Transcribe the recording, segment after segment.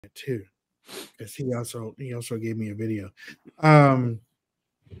too, because he also gave me a video.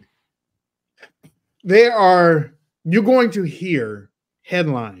 You're going to hear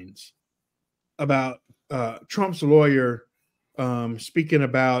headlines about Trump's lawyer speaking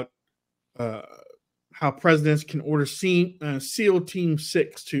about how presidents can order SEAL Team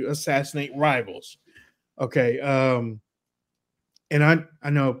 6 to assassinate rivals. Okay. And I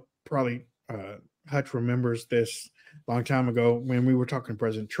know probably Hutch remembers this a long time ago when we were talking to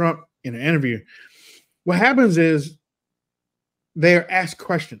President Trump in an interview. What happens is they are asked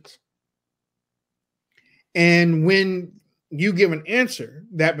questions. And when you give an answer,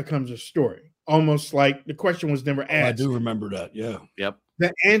 that becomes a story. Almost like the question was never asked. I do remember that. Yeah. Yep.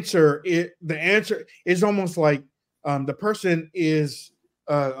 The answer is almost like the person is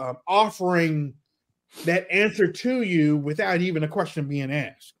offering that answer to you without even a question being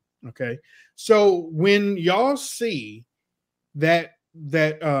asked. Okay. So when y'all see that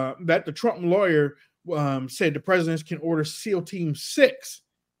the Trump lawyer said the presidents can order SEAL Team 6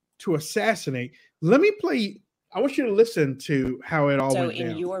 to assassinate, let me play. I want you to listen to how it all went down.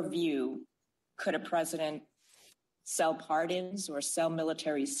 So in your view, could a president sell pardons or sell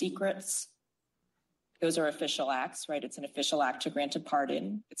military secrets? Those are official acts, right? It's an official act to grant a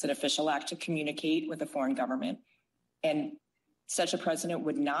pardon. It's an official act to communicate with a foreign government. And such a president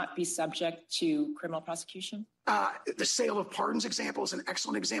would not be subject to criminal prosecution? The sale of pardons example is an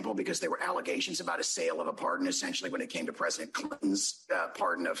excellent example because there were allegations about a sale of a pardon, essentially, when it came to President Clinton's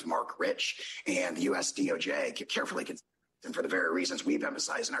pardon of Mark Rich, and the U.S. DOJ carefully considered, and for the very reasons we've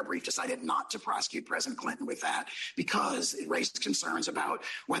emphasized in our brief, decided not to prosecute President Clinton with that because it raised concerns about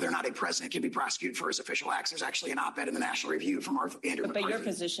whether or not a president can be prosecuted for his official acts. There's actually an op-ed in the National Review from Andrew McCarthy. But your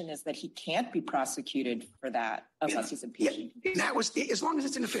position is that he can't be prosecuted for that unless he's impeached. Yeah, that was, as long as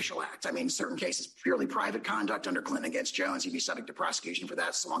it's an official act. I mean, certain cases, purely private conduct under Clinton against Jones, he'd be subject to prosecution for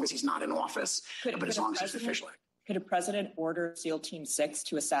that so long as he's not in office. But as long as it's an official act. Could a president order SEAL Team 6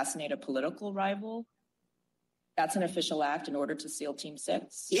 to assassinate a political rival? That's an official act in order to SEAL Team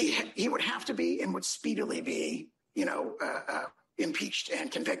 6? He would have to be and would speedily be, impeached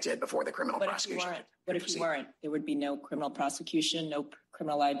and convicted before the criminal prosecution. What if he weren't? There would be no criminal prosecution, no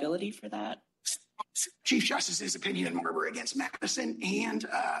criminal liability for that? Chief Justice's opinion in Marbury against Madison and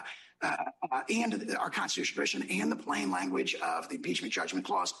our constitutional tradition and the plain language of the impeachment judgment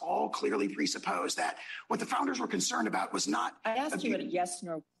clause all clearly presuppose that what the founders were concerned about was not. I asked you a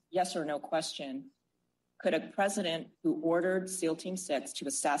yes or no question. Could a president who ordered SEAL Team 6 to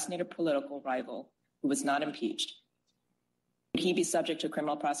assassinate a political rival who was not impeached, would he be subject to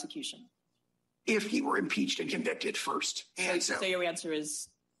criminal prosecution? If he were impeached and convicted first. And so your answer is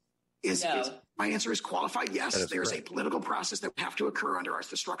no. My answer is qualified yes. There's a political process that would have to occur under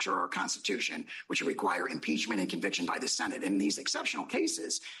the structure of our Constitution, which would require impeachment and conviction by the Senate. In these exceptional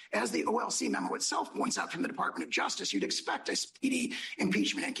cases, as the OLC memo itself points out from the Department of Justice, you'd expect a speedy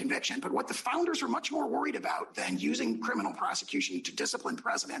impeachment and conviction. But what the founders were much more worried about than using criminal prosecution to discipline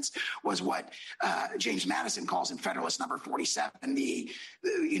presidents was what James Madison calls in Federalist Number 47, the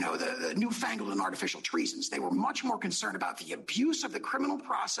newfangled and artificial treasons. They were much more concerned about the abuse of the criminal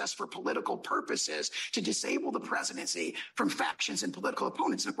process for political purposes to disable the presidency from factions and political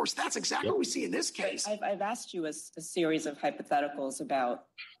opponents. And of course, that's exactly what we see in this case. I've asked you a series of hypotheticals about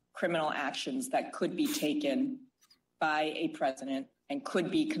criminal actions that could be taken by a president and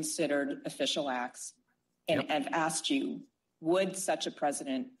could be considered official acts. And I've asked you, would such a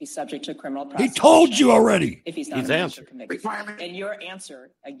president be subject to criminal prosecution? He told you already. If he's not convicted. And your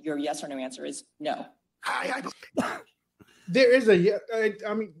answer, your yes or no answer is no. There is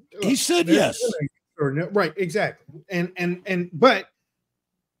he said yes. Or no, right, exactly. But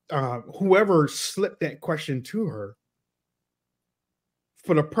whoever slipped that question to her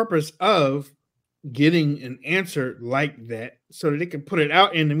for the purpose of getting an answer like that so that they can put it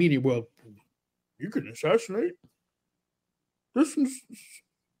out in the media. Well, you can assassinate. This is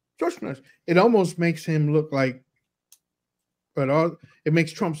just nice. It almost makes him look like, it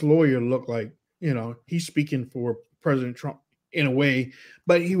makes Trump's lawyer look like, he's speaking for President Trump in a way,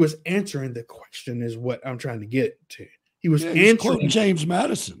 but he was answering the question is what I'm trying to get to. He was answering James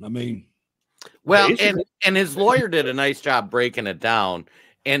Madison. I mean, well, and his lawyer did a nice job breaking it down.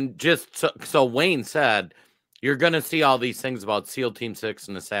 And just so Wayne said, you're going to see all these things about SEAL Team 6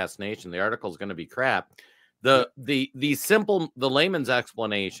 and assassination. The article is going to be crap. The layman's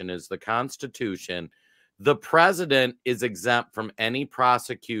explanation is the Constitution. The president is exempt from any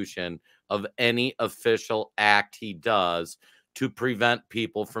prosecution of any official act he does to prevent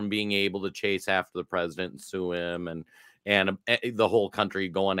people from being able to chase after the president and sue him and the whole country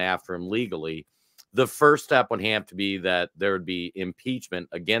going after him legally. the first step would have to be that there would be impeachment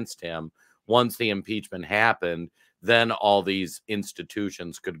against him. Once the impeachment happened, then all these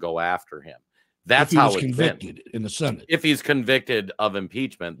institutions could go after him. That's how it's convicted been in the Senate. If he's convicted of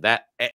impeachment, that